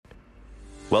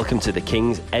Welcome to the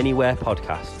King's Anywhere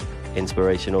podcast,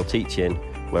 inspirational teaching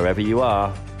wherever you are,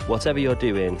 whatever you're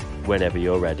doing, whenever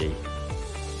you're ready.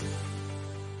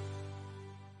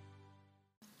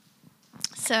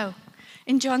 So,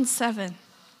 in John 7,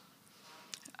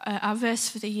 our verse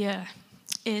for the year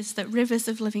is that rivers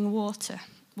of living water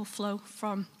will flow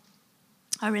from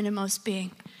our innermost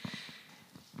being.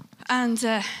 And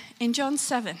in John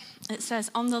 7, it says,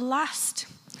 on the last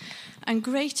and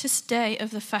greatest day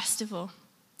of the festival,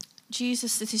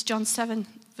 Jesus, this is John 7,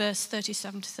 verse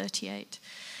 37 to 38,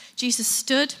 Jesus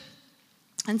stood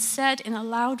and said in a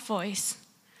loud voice,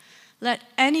 "Let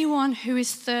anyone who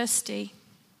is thirsty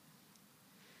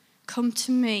come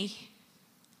to me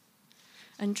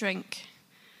and drink.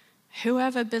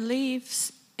 Whoever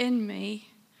believes in me,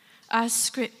 as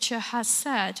Scripture has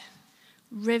said,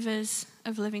 rivers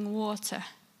of living water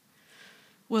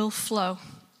will flow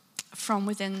from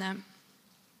within them."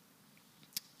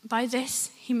 By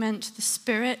this, he meant the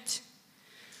Spirit,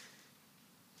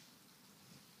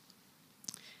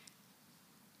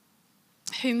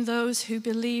 whom those who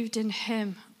believed in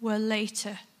him were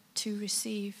later to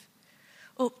receive.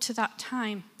 Up to that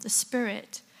time, the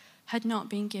Spirit had not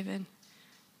been given,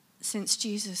 since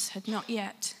Jesus had not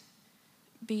yet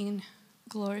been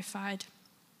glorified.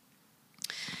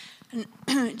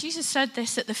 And Jesus said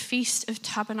this at the Feast of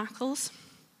Tabernacles.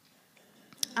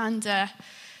 And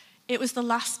it was the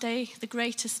last day, the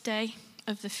greatest day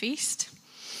of the feast.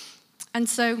 And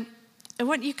so I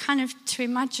want you kind of to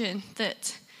imagine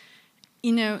that,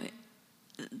 you know,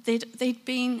 they'd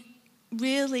been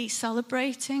really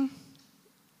celebrating.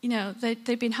 You know,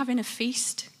 they'd been having a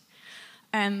feast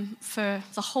for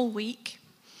the whole week.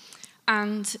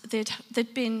 And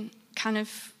they'd been kind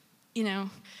of, you know,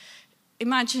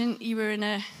 imagine you were in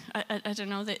I don't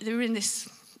know, they were in this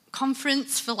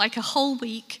conference for like a whole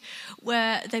week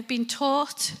where they've been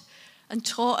taught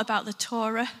about the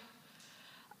Torah,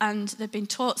 and they've been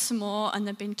taught some more, and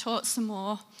they've been taught some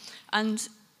more, and,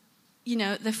 you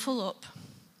know, they're full up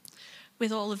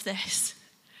with all of this.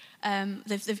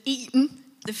 They've eaten,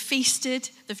 they've feasted,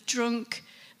 they've drunk,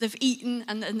 they've eaten,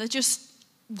 and they're just,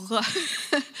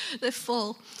 they're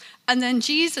full. And then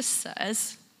Jesus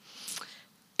says,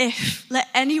 let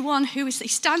anyone who is, he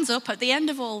stands up at the end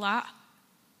of all that,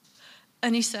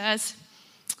 and he says,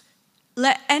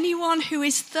 let anyone who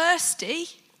is thirsty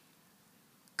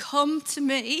come to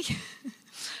me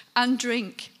and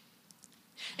drink.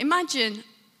 Imagine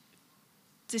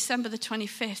December the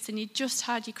 25th, and you just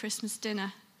had your Christmas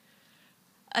dinner,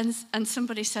 and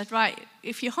somebody said, right,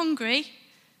 if you're hungry,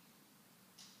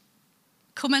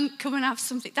 come and have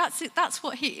something. That's it. That's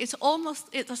what it's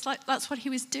like that's what he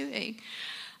was doing.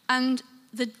 And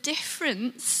the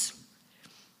difference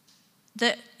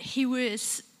that he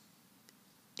was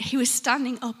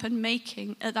standing up and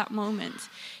making at that moment,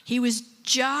 he was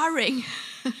jarring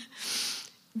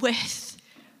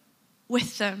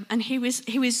with them, and he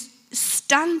was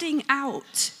standing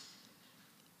out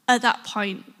at that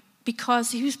point,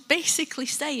 because he was basically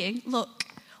saying, look,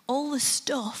 all the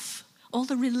stuff, all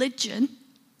the religion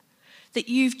that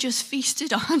you've just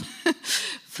feasted on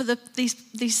for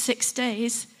these 6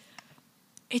 days,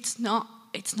 it's not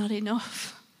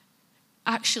enough.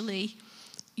 Actually,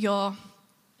 you're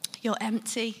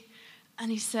empty.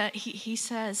 And he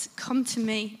says, come to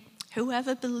me,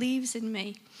 whoever believes in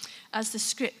me, as the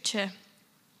Scripture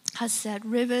has said,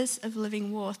 rivers of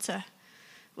living water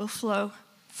will flow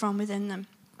from within them.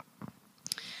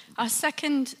 Our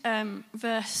second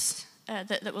verse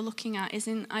that we're looking at is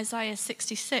in Isaiah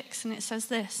 66, and it says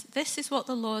this: "This is what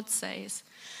the Lord says,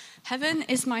 heaven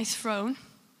is my throne,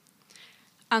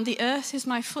 and the earth is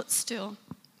my footstool.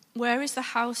 Where is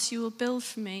the house you will build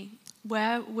for me?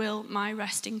 Where will my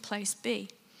resting place be?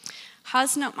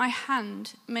 Has not my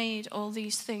hand made all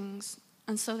these things?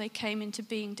 And so they came into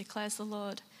being, declares the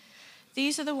Lord.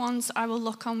 These are the ones I will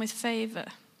look on with favor,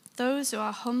 those who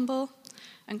are humble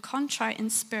and contrite in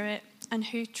spirit, and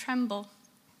who tremble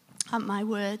at my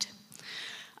word."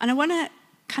 And I want to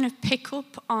kind of pick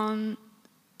up on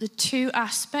the two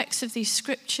aspects of these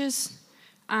scriptures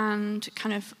and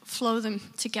kind of flow them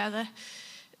together,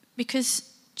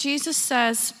 because Jesus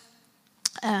says,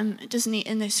 doesn't he,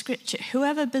 in this scripture,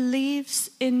 whoever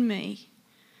believes in me,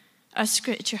 as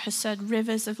Scripture has said,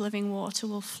 rivers of living water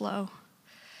will flow.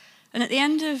 And at the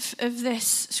end of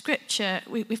this scripture,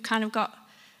 we've kind of got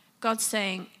God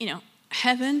saying, you know,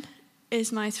 heaven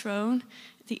is my throne,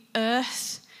 the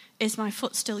earth is my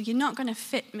footstool. You're not going to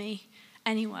fit me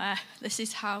anywhere. This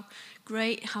is how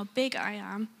great, how big I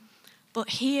am. But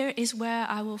here is where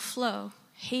I will flow.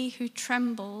 He who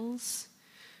trembles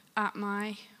at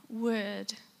my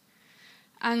word.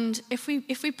 And if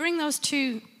we bring those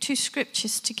two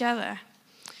scriptures together,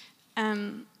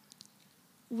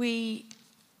 we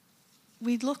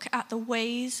look at the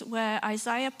ways where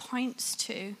Isaiah points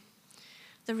to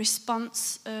the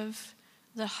response of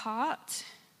the heart,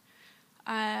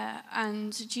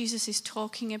 and Jesus is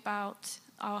talking about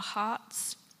our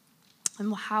hearts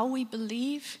and how we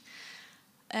believe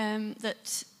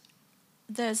that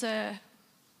there's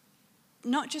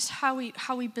not just how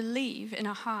we believe in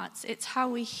our hearts, it's how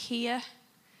we hear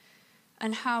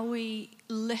and how we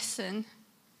listen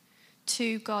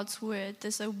to God's word.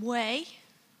 There's a way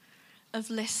of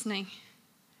listening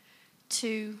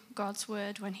to God's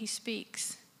word when he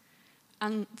speaks.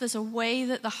 And there's a way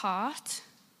that the heart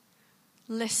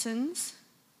listens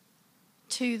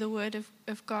to the word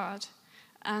of God.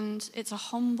 And it's a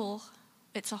humble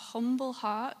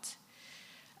heart.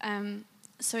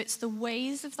 So it's the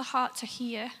ways of the heart to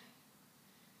hear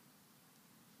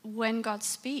when God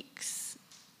speaks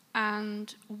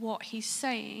and what he's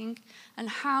saying and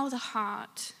how the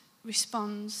heart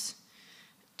responds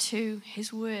to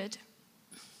his word.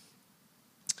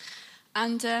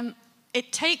 And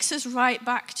it takes us right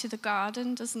back to the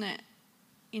garden, doesn't it?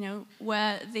 You know,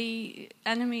 where the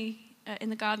enemy in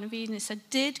the Garden of Eden said,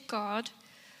 did God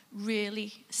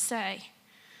really say?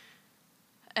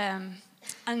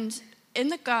 And in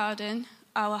the garden,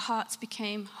 our hearts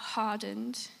became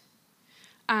hardened,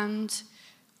 and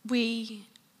we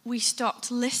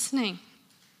stopped listening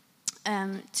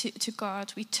to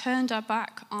God. We turned our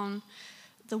back on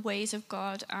the ways of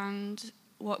God and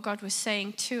what God was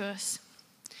saying to us.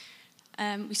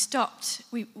 We stopped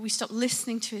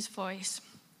listening to his voice.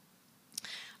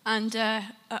 And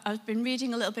I've been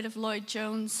reading a little bit of Lloyd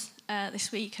Jones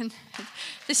this week, and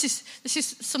this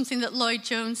is something that Lloyd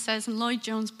Jones says, and Lloyd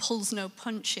Jones pulls no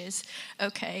punches.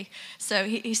 Okay, so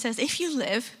he says, if you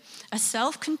live a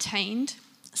self-contained,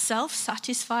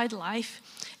 self-satisfied life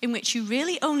in which you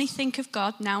really only think of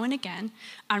God now and again,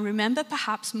 and remember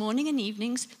perhaps morning and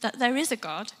evenings that there is a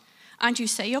God, and you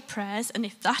say your prayers, and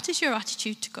if that is your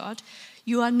attitude to God,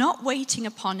 you are not waiting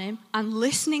upon him and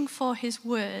listening for his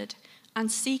word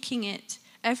and seeking it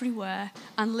everywhere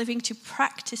and living to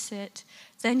practice it,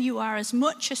 then you are as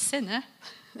much a sinner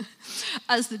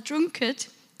as the drunkard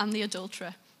and the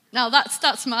adulterer. Now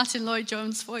that's Martin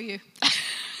Lloyd-Jones for you.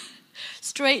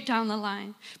 Straight down the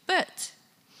line. But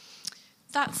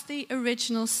that's the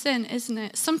original sin, isn't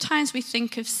it? Sometimes we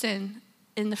think of sin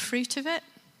in the fruit of it.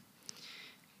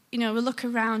 You know, we look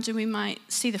around and we might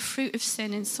see the fruit of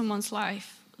sin in someone's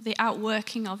life, the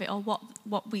outworking of it, or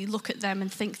what we look at them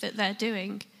and think that they're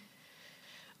doing.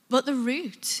 But the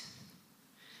root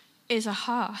is a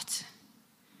heart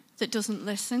that doesn't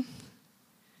listen.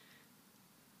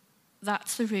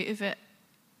 That's the root of it.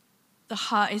 The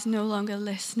heart is no longer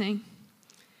listening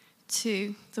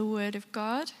to the word of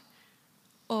God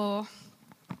or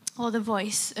the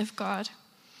voice of God.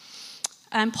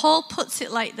 And Paul puts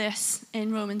it like this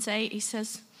in Romans 8. He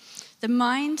says, the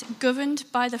mind governed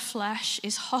by the flesh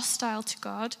is hostile to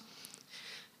God.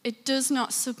 It does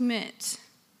not submit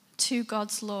to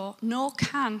God's law, nor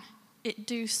can it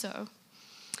do so.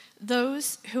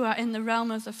 Those who are in the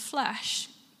realm of the flesh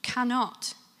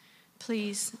cannot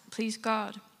please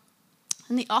God.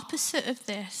 And the opposite of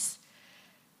this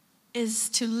is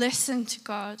to listen to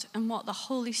God and what the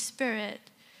Holy Spirit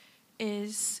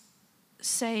is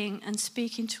saying and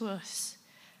speaking to us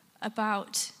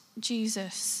about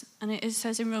Jesus. And it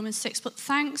says in Romans 6, but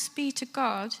thanks be to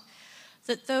God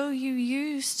that though you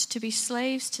used to be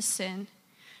slaves to sin,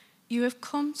 you have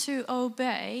come to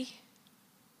obey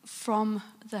from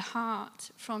the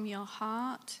heart, from your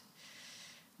heart,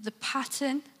 the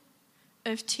pattern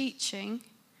of teaching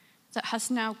that has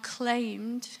now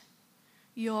claimed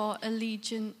your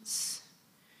allegiance.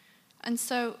 And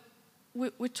so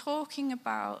we're talking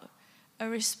about a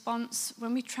response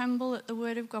when we tremble at the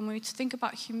word of God. When we think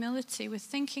about humility, we're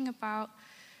thinking about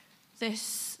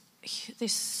this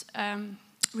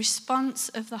response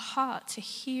of the heart to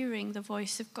hearing the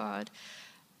voice of God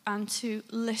and to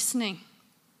listening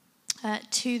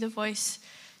to the voice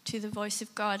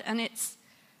of God. And it's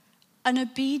an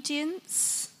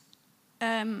obedience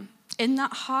in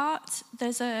that heart.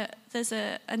 There's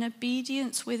an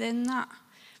obedience within that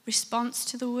response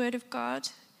to the word of God,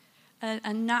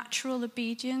 a natural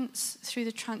obedience through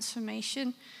the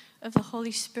transformation of the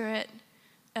Holy Spirit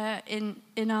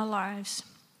in our lives.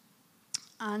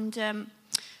 And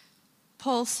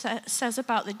Paul says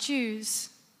about the Jews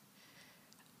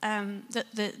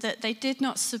that they did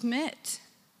not submit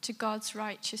to God's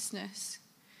righteousness.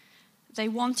 They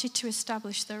wanted to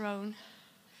establish their own.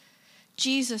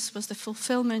 Jesus was the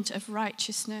fulfillment of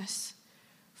righteousness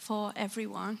for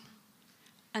everyone.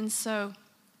 And so,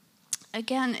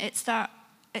 again, it's that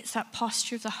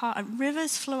posture of the heart. And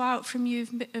rivers flow out from you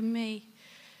and me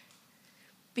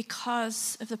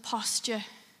because of the posture.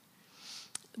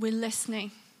 We're listening.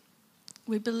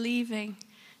 We're believing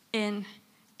in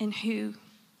who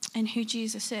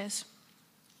Jesus is.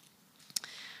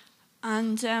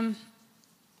 And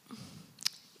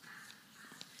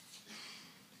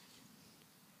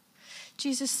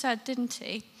Jesus said, didn't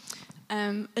he?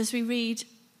 As we read,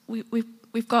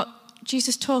 we've got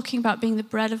Jesus talking about being the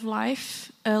bread of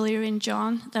life earlier in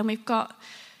John. Then we've got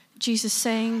Jesus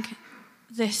saying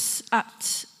this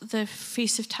at the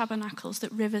Feast of Tabernacles,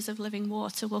 that rivers of living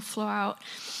water will flow out.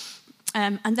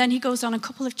 And then he goes on a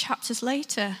couple of chapters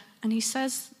later, and he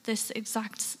says this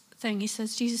exact thing. He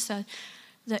says, Jesus said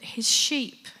that his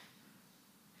sheep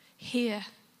hear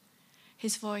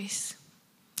his voice.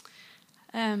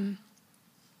 Those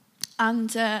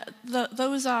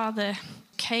are the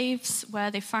caves where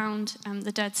they found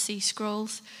the Dead Sea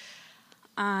Scrolls.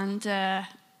 And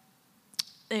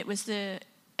it was the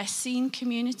Essene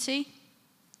community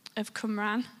of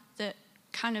Qumran that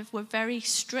kind of were very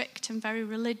strict and very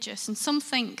religious. And some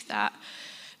think that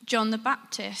John the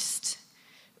Baptist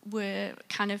were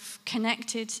kind of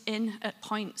connected in at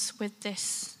points with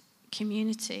this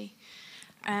community.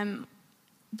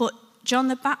 But John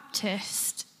the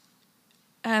Baptist,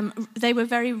 they were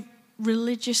very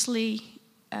religiously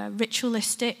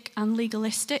ritualistic and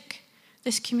legalistic,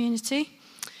 this community.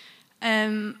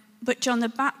 But John the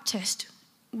Baptist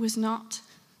was not.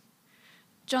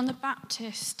 John the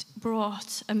Baptist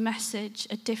brought a message,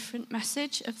 a different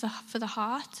message for the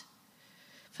heart,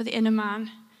 for the inner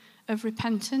man, of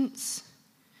repentance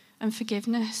and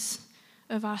forgiveness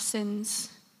of our sins.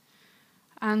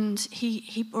 And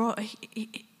he brought,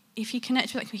 if you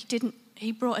connect with that,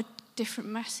 he brought a different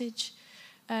message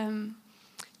to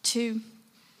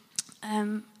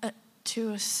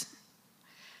us.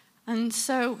 And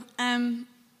so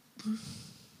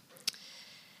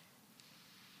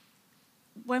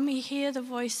when we hear the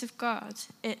voice of God,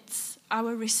 it's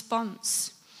our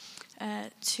response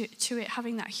to it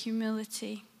having that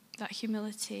humility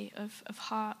of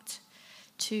heart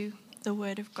to the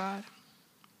Word of God.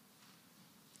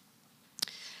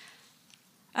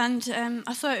 And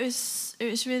I thought it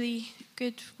was really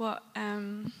good what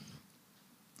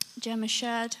Gemma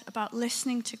shared about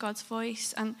listening to God's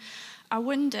voice. And I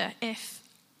wonder if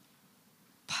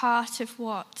part of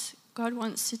what God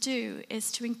wants to do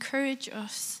is to encourage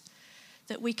us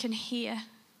that we can hear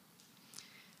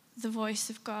the voice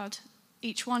of God.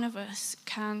 Each one of us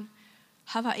can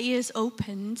have our ears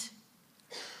opened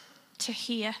to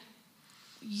hear.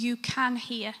 You can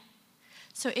hear.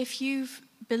 So if you've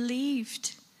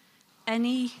believed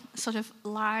any sort of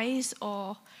lies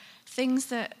or things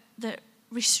that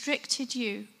restricted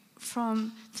you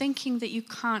from thinking that you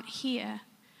can't hear,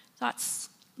 that's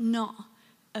not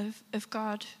of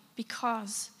God,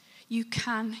 because you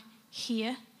can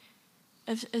hear.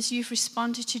 As you've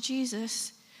responded to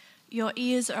Jesus, your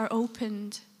ears are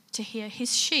opened to hear.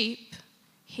 His sheep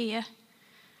hear.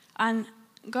 And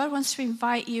God wants to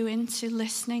invite you into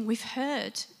listening. We've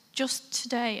heard just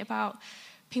today about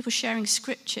people sharing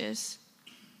scriptures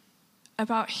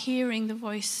about hearing the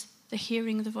voice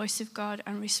of God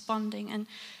and responding. And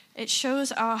it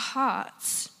shows our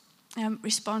hearts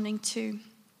responding to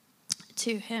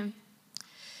him.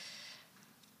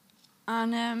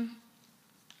 And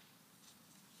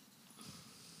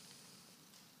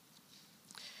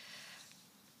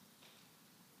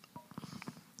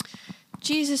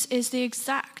Jesus is the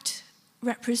exact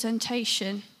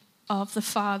representation of the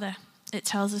Father. It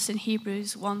tells us in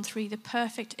Hebrews 1:3, the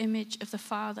perfect image of the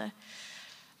Father.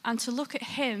 And to look at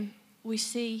him, we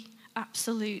see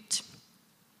absolute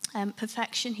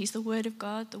perfection. He's the Word of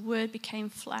God. The Word became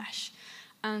flesh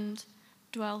and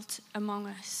dwelt among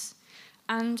us.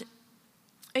 And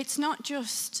it's not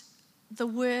just the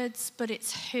words, but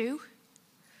it's who.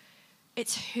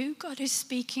 It's who God is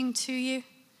speaking to you.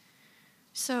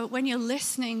 So when you're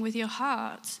listening with your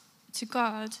heart to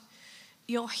God,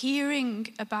 you're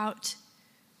hearing about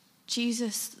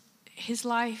Jesus, his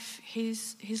life.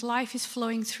 His life is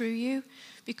flowing through you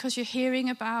because you're hearing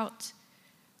about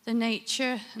the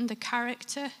nature and the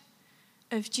character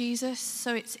of Jesus.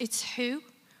 So it's who.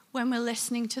 When we're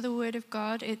listening to the Word of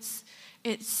God, it's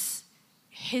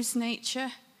his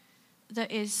nature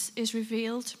that is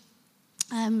revealed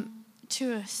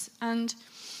to us. And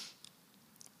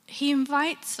he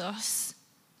invites us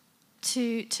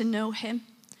to know him,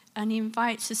 and he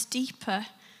invites us deeper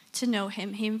to know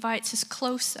him. He invites us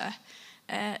closer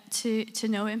to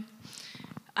know him.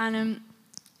 And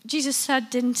Jesus said,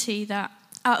 didn't he, that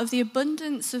out of the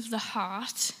abundance of the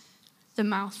heart, the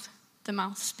mouth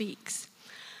speaks.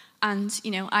 And,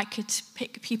 I could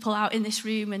pick people out in this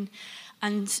room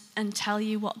and tell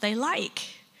you what they like,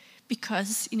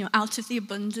 because, out of the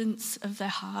abundance of their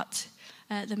heart,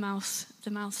 the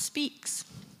mouth speaks.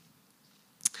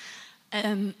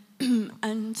 And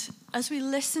as we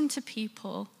listen to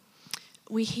people,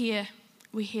 we hear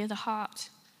the heart.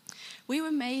 We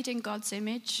were made in God's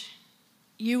image.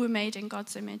 You were made in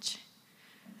God's image.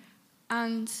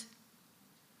 And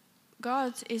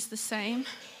God is the same.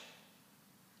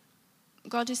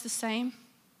 God is the same.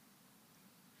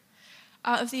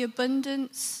 Out of the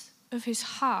abundance of his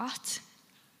heart,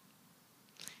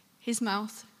 his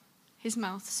mouth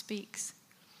speaks.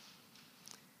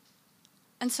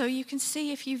 And so you can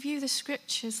see, if you view the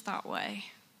scriptures that way,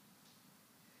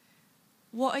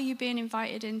 what are you being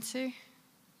invited into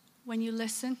when you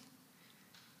listen?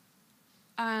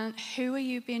 And who are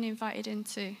you being invited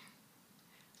into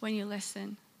when you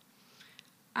listen?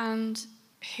 And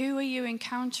who are you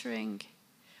encountering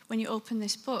when you open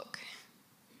this book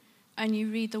and you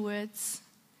read the words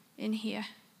in here?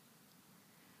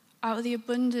 Out of the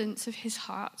abundance of his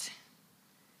heart,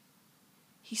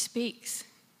 he speaks,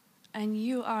 and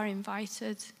you are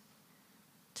invited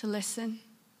to listen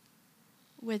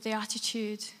with the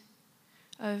attitude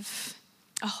of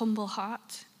a humble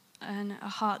heart, and a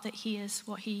heart that hears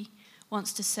what he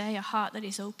wants to say, a heart that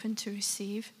is open to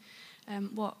receive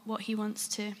what he wants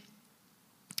to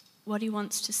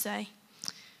say.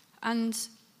 And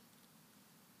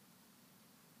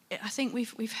I think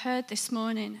we've heard this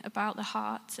morning about the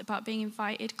heart, about being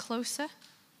invited closer.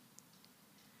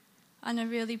 And I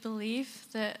really believe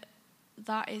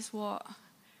that is what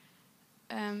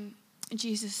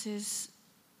Jesus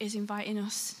is inviting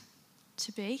us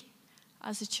to be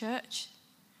as a church,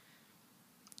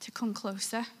 to come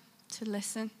closer, to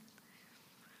listen,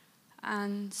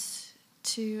 and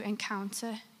to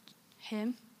encounter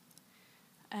him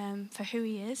for who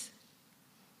he is.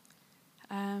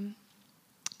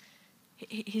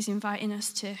 He's inviting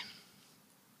us to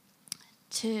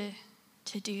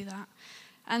do that.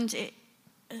 And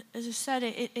as I said,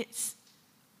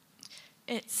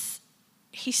 it's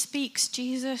he speaks.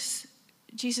 Jesus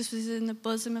was in the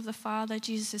bosom of the Father.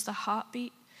 Jesus is the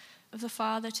heartbeat of the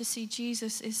Father. To see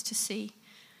Jesus is to see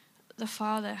the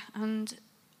Father. And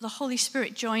the Holy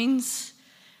Spirit joins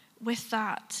with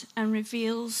that and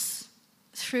reveals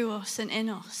through us and in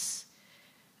us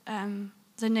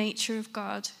the nature of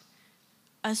God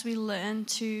as we learn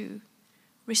to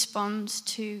respond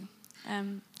to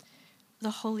the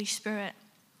Holy Spirit.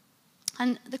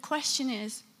 And the question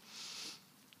is,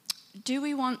 do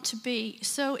we want to be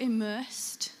so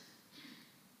immersed,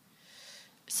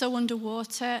 so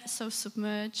underwater, so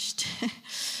submerged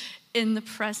in the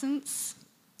presence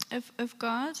of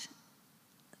God,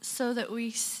 so that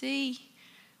we see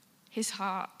his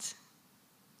heart,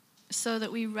 so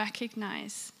that we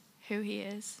recognize who he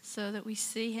is, so that we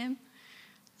see him,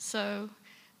 so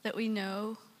that we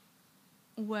know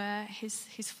where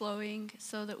he's flowing,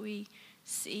 so that we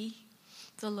see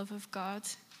the love of God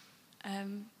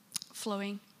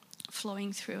flowing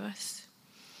through us.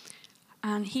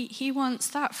 And he wants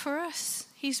that for us.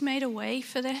 He's made a way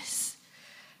for this.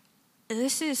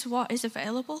 This is what is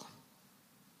available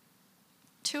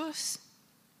to us.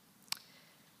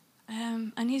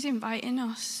 And he's inviting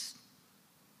us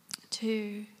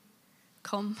to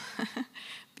come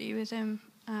be with him.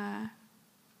 And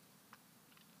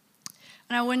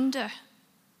I wonder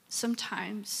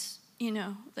sometimes,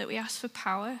 that we ask for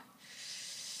power,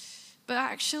 but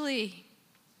actually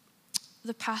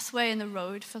the pathway and the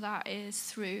road for that is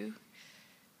through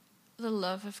the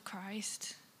love of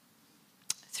Christ.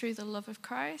 Through the love of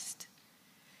Christ.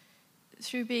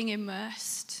 Through being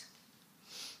immersed.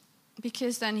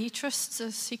 Because then he trusts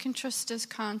us. He can trust us,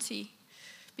 can't he?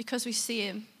 Because we see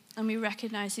him and we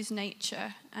recognize his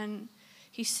nature, and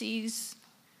he sees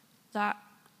that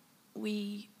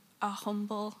we are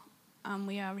humble and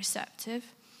we are receptive.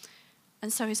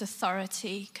 And so his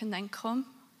authority can then come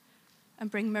and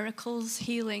bring miracles,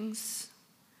 healings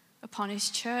upon his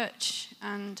church.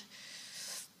 And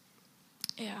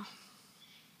yeah.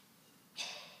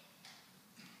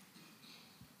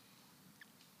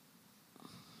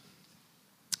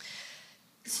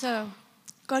 So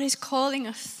God is calling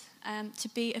us to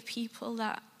be a people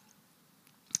that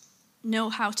know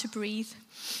how to breathe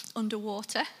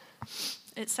underwater.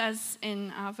 It says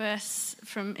in our verse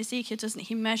from Ezekiel, doesn't it?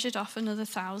 He measured off another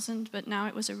 1,000, but now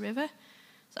it was a river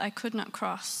that I could not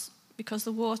cross because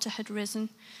the water had risen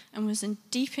and was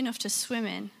deep enough to swim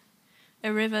in,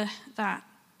 a river that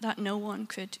no one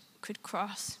could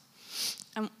cross.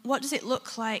 And what does it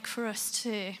look like for us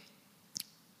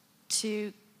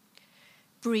to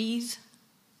breathe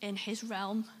in his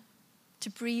realm, to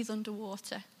breathe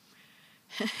underwater?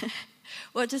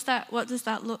 What does that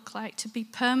look like? To be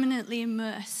permanently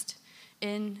immersed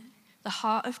in the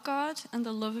heart of God and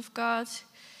the love of God,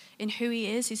 in who he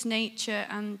is, his nature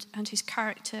and his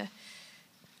character.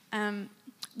 When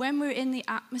we're in the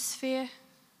atmosphere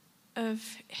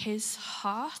of his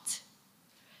heart,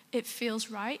 it feels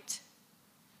right.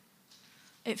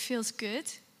 It feels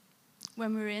good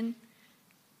when we're in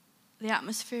the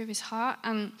atmosphere of his heart.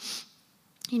 And,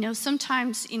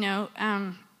 sometimes,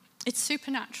 it's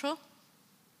supernatural.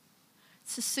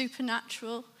 It's a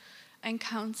supernatural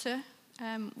encounter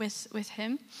with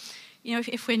him.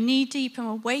 If we're knee deep and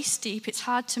we're waist deep, it's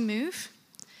hard to move.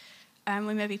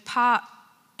 We may be part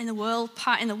in the world,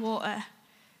 part in the water.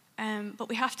 But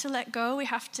we have to let go. We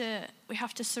have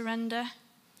to surrender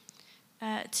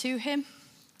to him.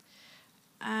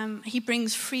 He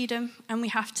brings freedom, and we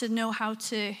have to know how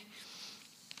to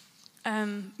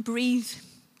breathe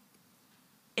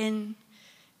in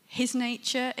his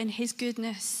nature, in his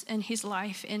goodness, and his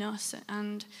life in us.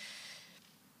 And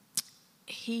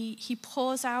he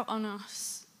pours out on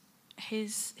us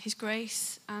his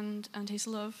grace and his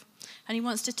love. And he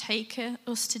wants to take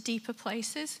us to deeper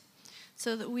places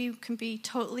so that we can be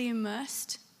totally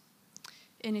immersed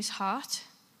in his heart.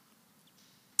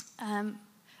 And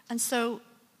so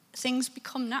things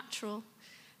become natural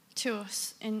to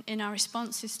us in our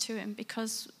responses to him,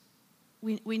 because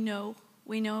we know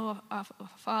our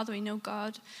Father, we know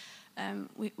God,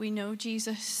 we know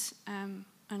Jesus, and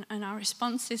our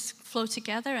responses flow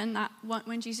together. And that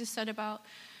when Jesus said about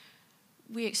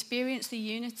we experience the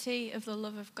unity of the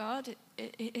love of God,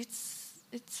 it's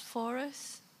for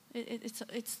us. It's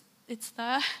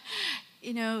there.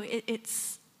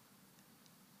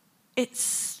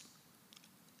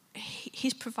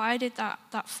 He's provided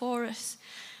that for us.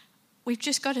 We've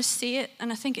just got to see it,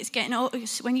 and I think it's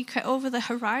when you get over the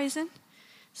horizon,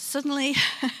 suddenly,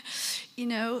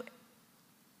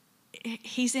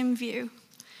 he's in view.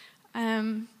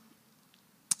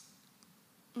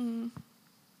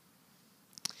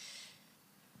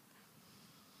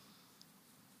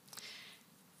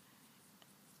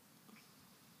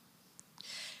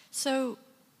 So,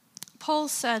 Paul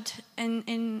said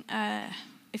in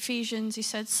Ephesians, he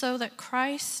said, so that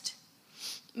Christ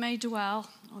may dwell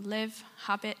or live,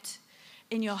 habit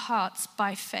in your hearts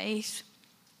by faith.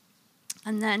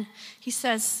 And then he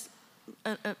says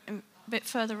a bit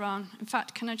further on, in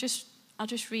fact, I'll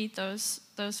just read those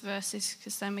verses,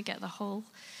 because then we get the whole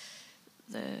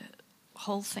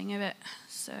thing of it.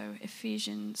 So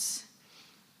Ephesians,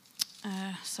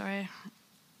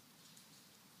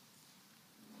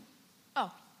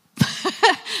 Oh,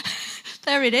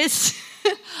 there it is.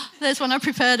 There's one I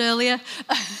prepared earlier.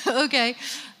 Okay.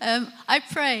 I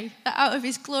pray that out of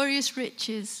his glorious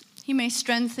riches, he may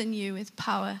strengthen you with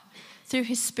power through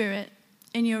his Spirit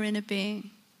in your inner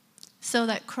being, so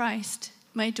that Christ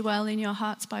may dwell in your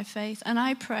hearts by faith. And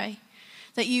I pray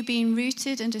that you, being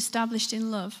rooted and established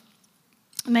in love,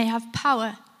 may have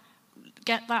power,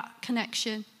 get that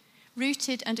connection,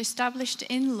 rooted and established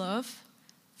in love,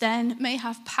 then may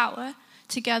have power,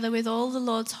 together with all the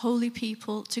Lord's holy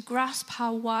people, to grasp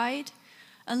how wide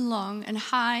and long and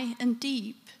high and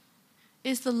deep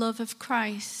is the love of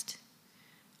Christ,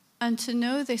 and to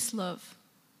know this love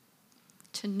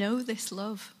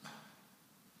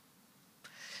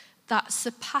that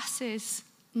surpasses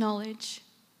knowledge,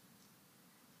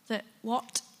 that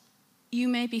what you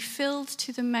may be filled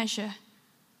to the measure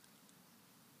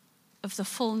of the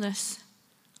fullness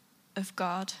of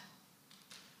God.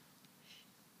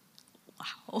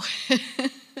 Wow.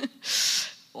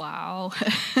 Wow.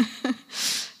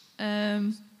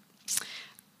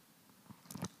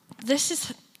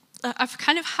 I've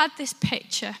kind of had this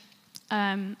picture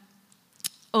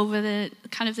over the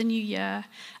new year,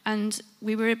 and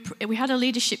we had a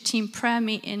leadership team prayer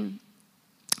meeting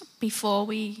before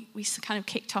we kind of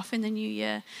kicked off in the new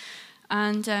year,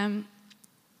 and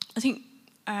I think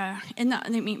in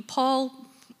that meeting, Paul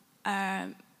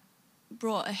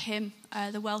brought a hymn,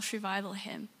 the Welsh revival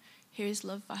hymn, "Here is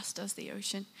love vast as the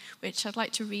ocean," which I'd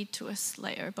like to read to us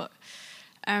later. But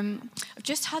I've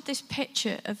just had this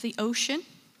picture of the ocean.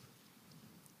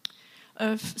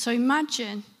 So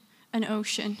imagine an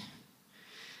ocean,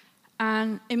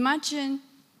 and imagine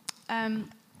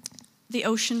the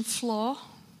ocean floor,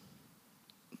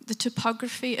 the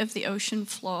topography of the ocean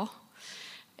floor.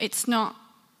 It's not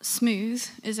smooth,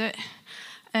 is it?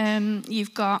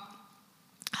 You've got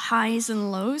highs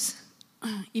and lows.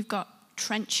 You've got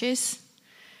trenches,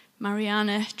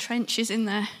 Mariana Trench is in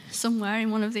there somewhere in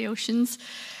one of the oceans.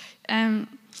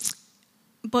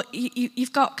 But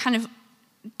you've got kind of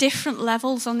different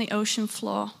levels on the ocean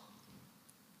floor.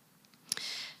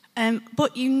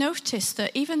 But you notice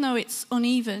that even though it's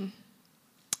uneven,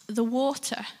 the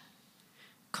water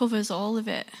covers all of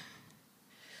it.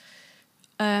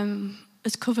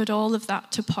 Has covered all of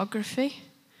that topography.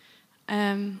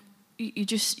 You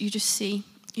just see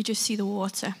the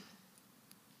water.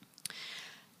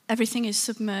 Everything is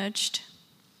submerged.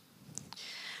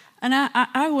 And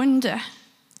I wonder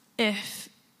if,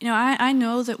 I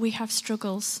know that we have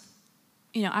struggles.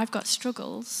 I've got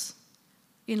struggles,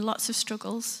 lots of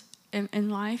struggles in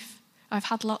life. I've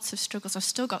had lots of struggles. I've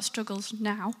still got struggles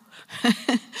now.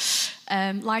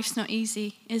 Life's not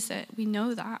easy, is it? We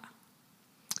know that.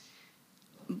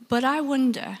 But I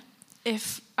wonder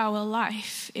if our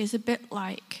life is a bit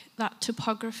like that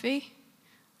topography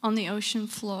on the ocean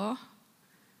floor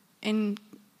when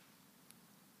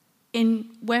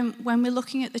we're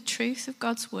looking at the truth of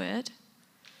God's word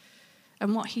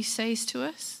and what he says to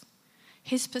us,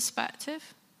 his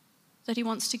perspective that he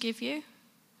wants to give you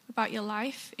about your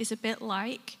life is a bit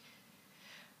like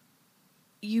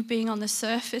you being on the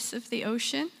surface of the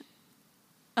ocean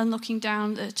and looking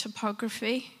down the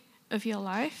topography of your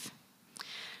life.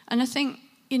 And I think,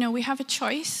 we have a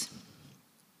choice,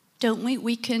 don't we?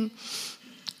 We can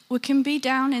be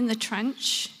down in the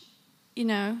trench,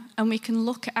 and we can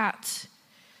look at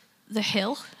the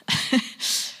hill,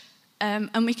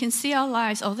 and we can see our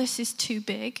lives, this is too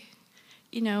big,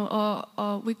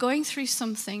 or we're going through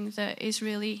something that is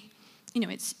really,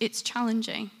 it's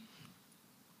challenging.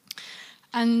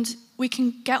 And we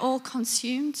can get all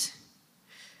consumed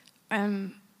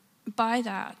by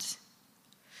that.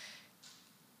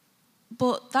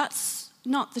 But that's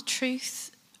not the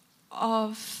truth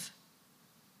of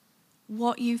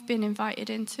what you've been invited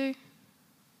into.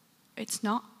 It's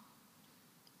not.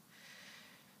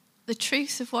 The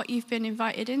truth of what you've been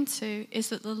invited into is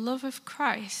that the love of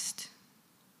Christ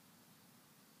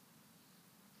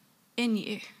in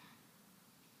you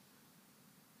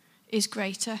is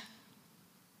greater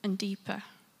and deeper.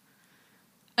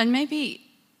 And maybe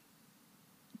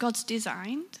God's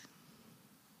designed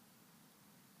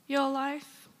your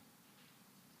life,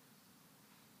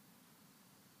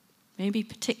 maybe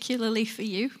particularly for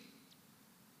you.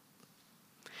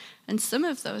 And some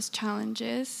of those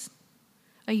challenges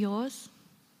are yours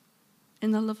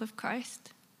in the love of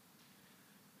Christ,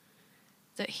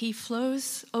 that he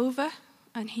flows over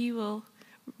and he will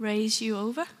raise you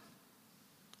over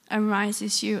and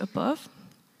rises you above.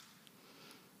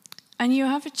 And you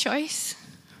have a choice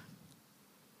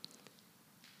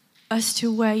as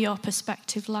to where your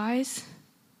perspective lies.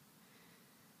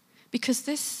 Because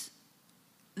this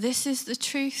is the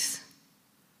truth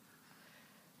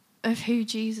of who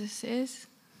Jesus is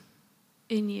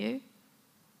in you.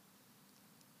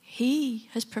 He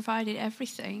has provided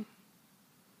everything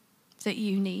that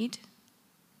you need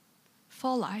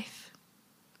for life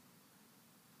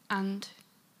and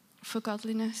for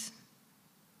godliness.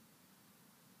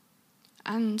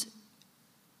 And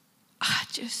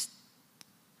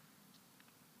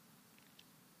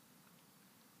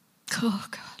oh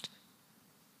God.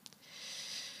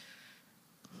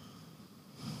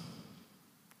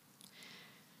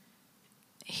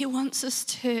 He wants us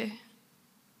to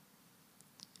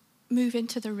move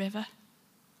into the river.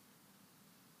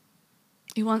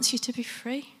 He wants you to be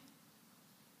free.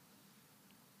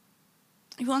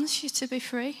 He wants you to be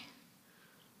free.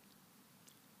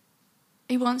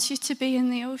 He wants you to be in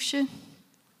the ocean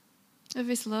of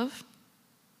his love.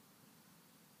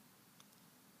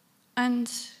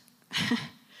 And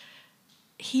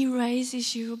he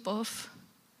raises you above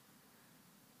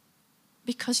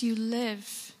because you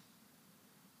live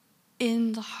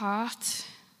in the heart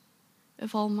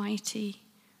of Almighty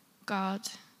God,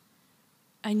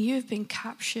 and you have been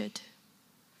captured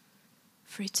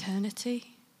for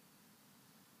eternity.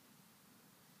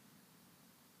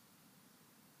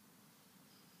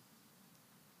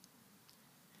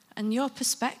 And your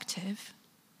perspective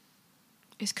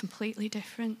is completely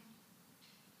different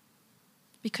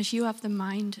because you have the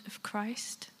mind of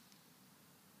Christ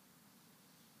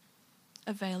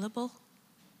available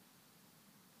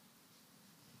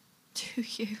to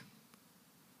you.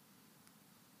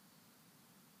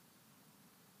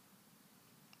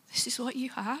 This is what you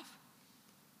have.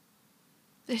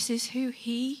 This is who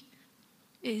he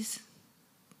is.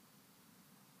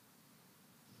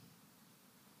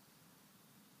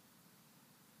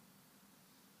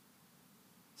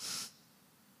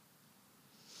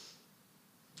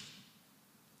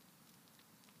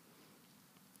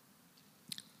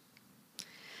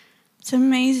 It's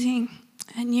amazing,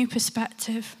 a new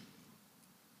perspective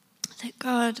that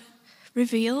God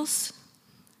reveals.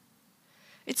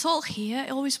 It's all here.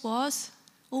 It always was,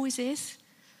 always is.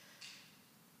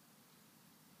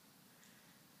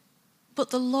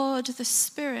 But the Lord, the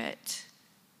Spirit,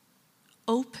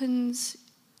 opens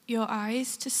your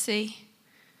eyes to see.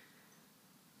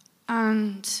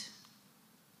 And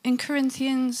in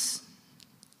Corinthians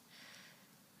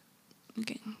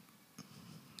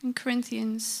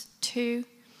 2,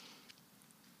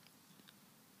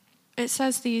 it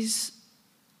says these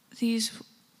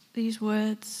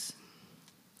words.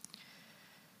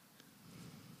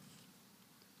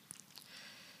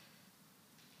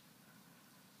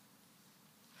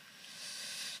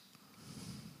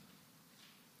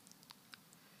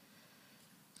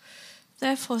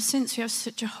 Therefore, since we have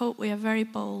such a hope, we are very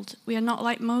bold. We are not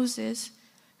like Moses,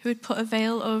 who had put a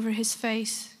veil over his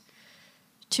face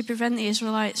to prevent the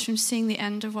Israelites from seeing the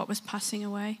end of what was passing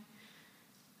away.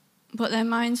 But their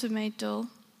minds were made dull.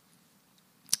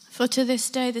 For to this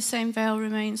day, the same veil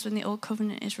remains when the Old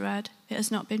Covenant is read. It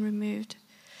has not been removed,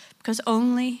 because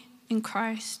only in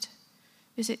Christ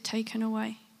is it taken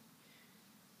away.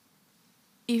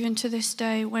 Even to this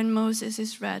day, when Moses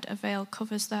is read, a veil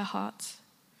covers their hearts.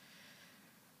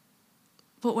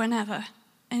 But whenever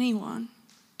anyone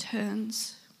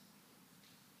turns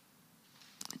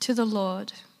to the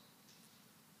Lord,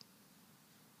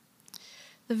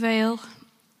 the veil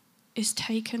is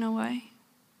taken away.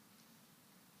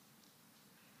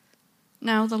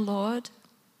 Now the Lord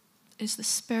is the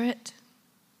Spirit,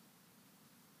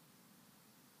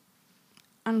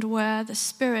 and where the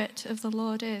Spirit of the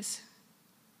Lord is,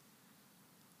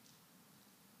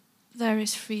 there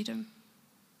is freedom.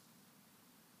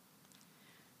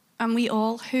 And we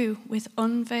all who, with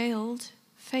unveiled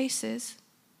faces,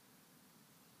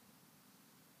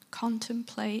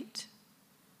 contemplate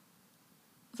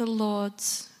the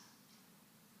Lord's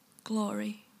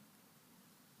glory,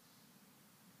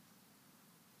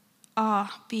 are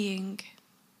being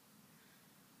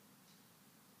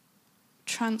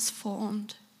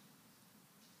transformed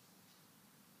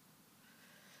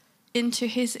into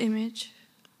his image,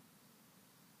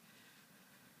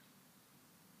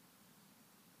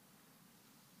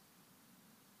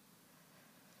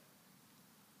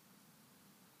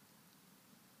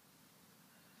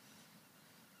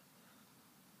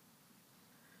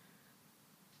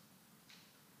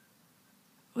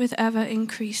 with ever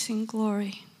increasing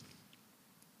glory.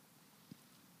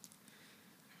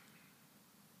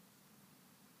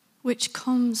 Which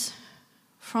comes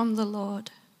from the Lord,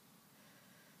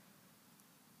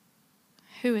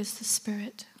 who is the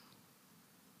Spirit.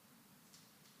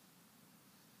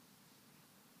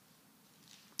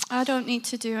 I don't need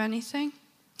to do anything.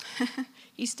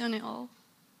 He's done it all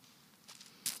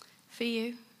for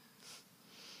you.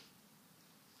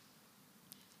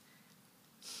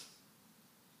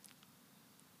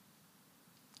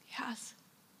 He has.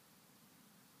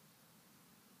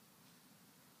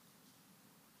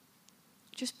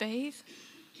 Just bathe.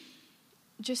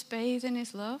 Just bathe in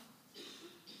his love.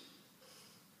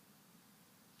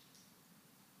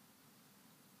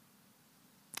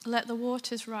 Let the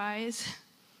waters rise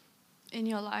in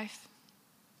your life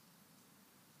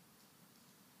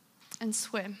and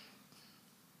swim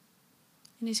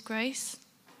in his grace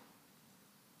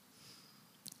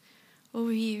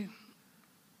over you.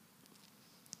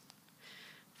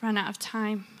 Ran out of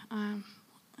time. I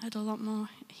had a lot more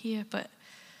here, but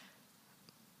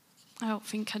I don't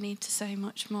think I need to say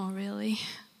much more, really.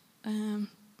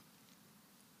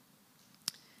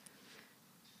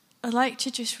 I'd like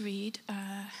to just read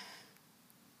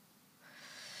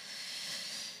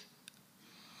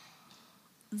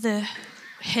the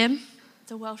hymn,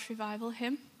 the Welsh Revival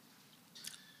hymn,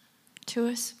 to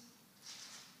us.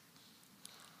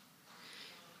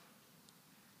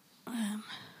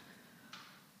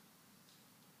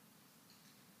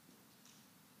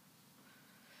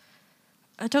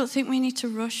 I don't think we need to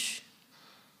rush.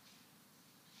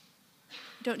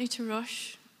 We don't need to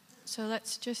rush. So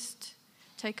let's just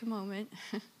take a moment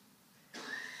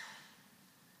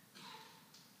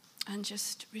and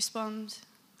just respond.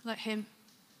 Let him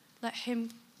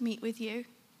meet with you.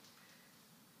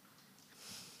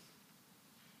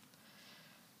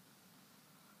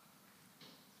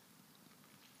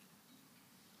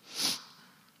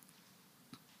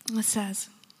 It says,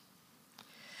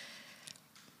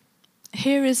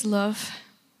 "Here is love,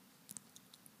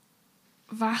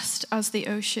 vast as the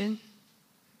ocean,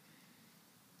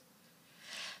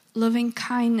 loving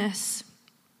kindness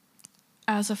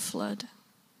as a flood.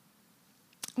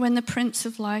 When the Prince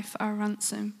of Life, our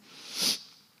ransom,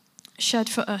 shed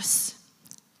for us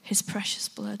his precious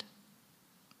blood.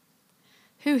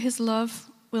 Who his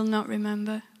love will not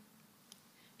remember?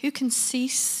 Who can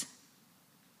cease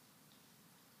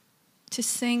to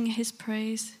sing his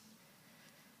praise?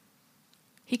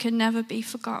 He can never be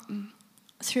forgotten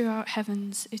throughout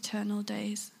heaven's eternal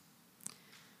days.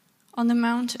 On the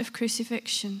Mount of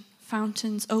Crucifixion,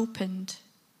 fountains opened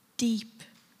deep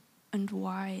and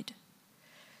wide.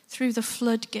 Through the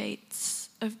floodgates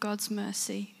of God's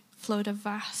mercy flowed a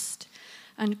vast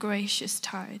and gracious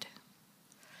tide.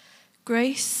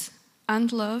 Grace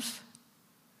and love,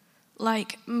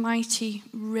 like mighty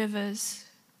rivers,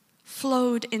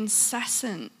 flowed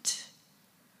incessant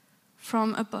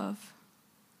from above.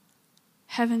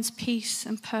 Heaven's peace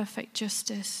and perfect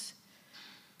justice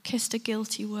kissed a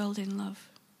guilty world in love.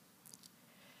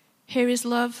 Here is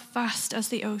love vast as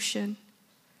the ocean,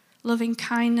 loving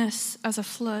kindness as a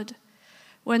flood,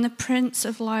 when the Prince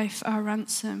of Life, our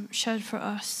ransom, shed for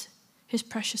us his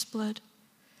precious blood.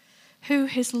 Who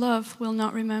his love will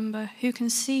not remember? Who can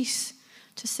cease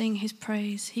to sing his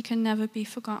praise? He can never be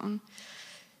forgotten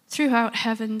throughout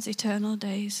heaven's eternal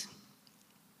days.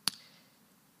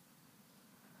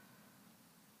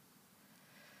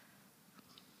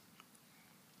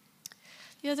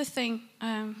 The other thing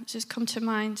that's just come to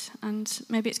mind, and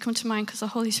maybe it's come to mind because the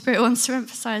Holy Spirit wants to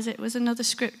emphasize it, was another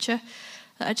scripture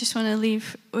that I just want to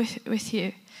leave with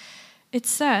you. It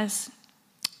says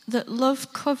that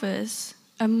love covers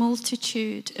a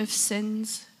multitude of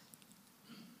sins.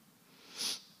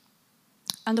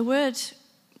 And the word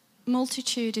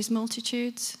multitude is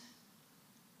multitudes.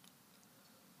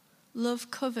 Love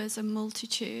covers a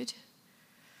multitude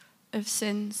of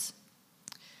sins.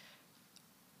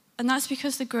 And that's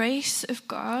because the grace of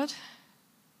God,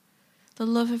 the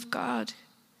love of God,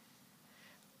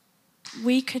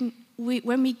 when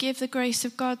we give the grace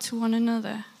of God to one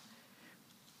another,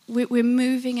 we're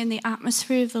moving in the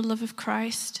atmosphere of the love of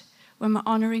Christ. When we're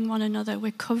honoring one another,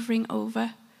 we're covering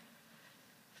over.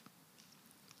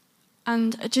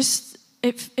 And it's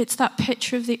that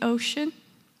picture of the ocean.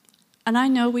 And I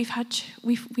know we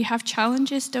have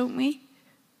challenges, don't we?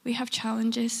 We have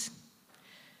challenges.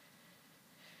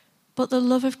 But the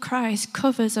love of Christ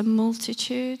covers a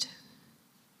multitude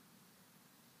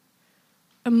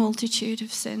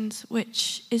of sins,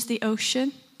 which is the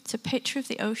ocean. It's a picture of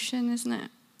the ocean, isn't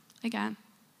it? Again.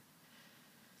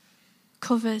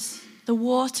 Covers. The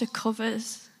water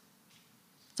covers.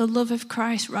 The love of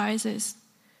Christ rises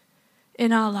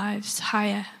in our lives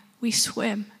higher. We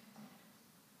swim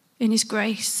in his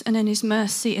grace and in his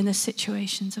mercy in the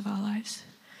situations of our lives.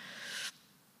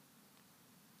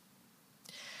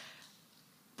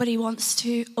 But he wants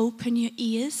to open your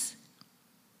ears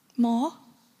more.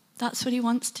 That's what he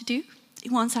wants to do. He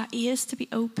wants our ears to be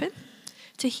open,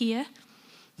 to hear.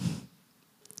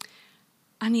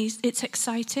 And it's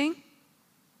exciting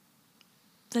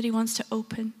that he wants to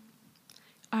open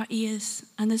our ears,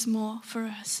 and there's more for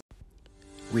us.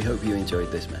 We hope you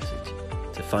enjoyed this message.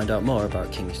 To find out more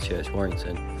about King's Church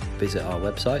Warrington, visit our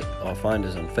website or find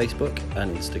us on Facebook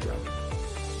and Instagram.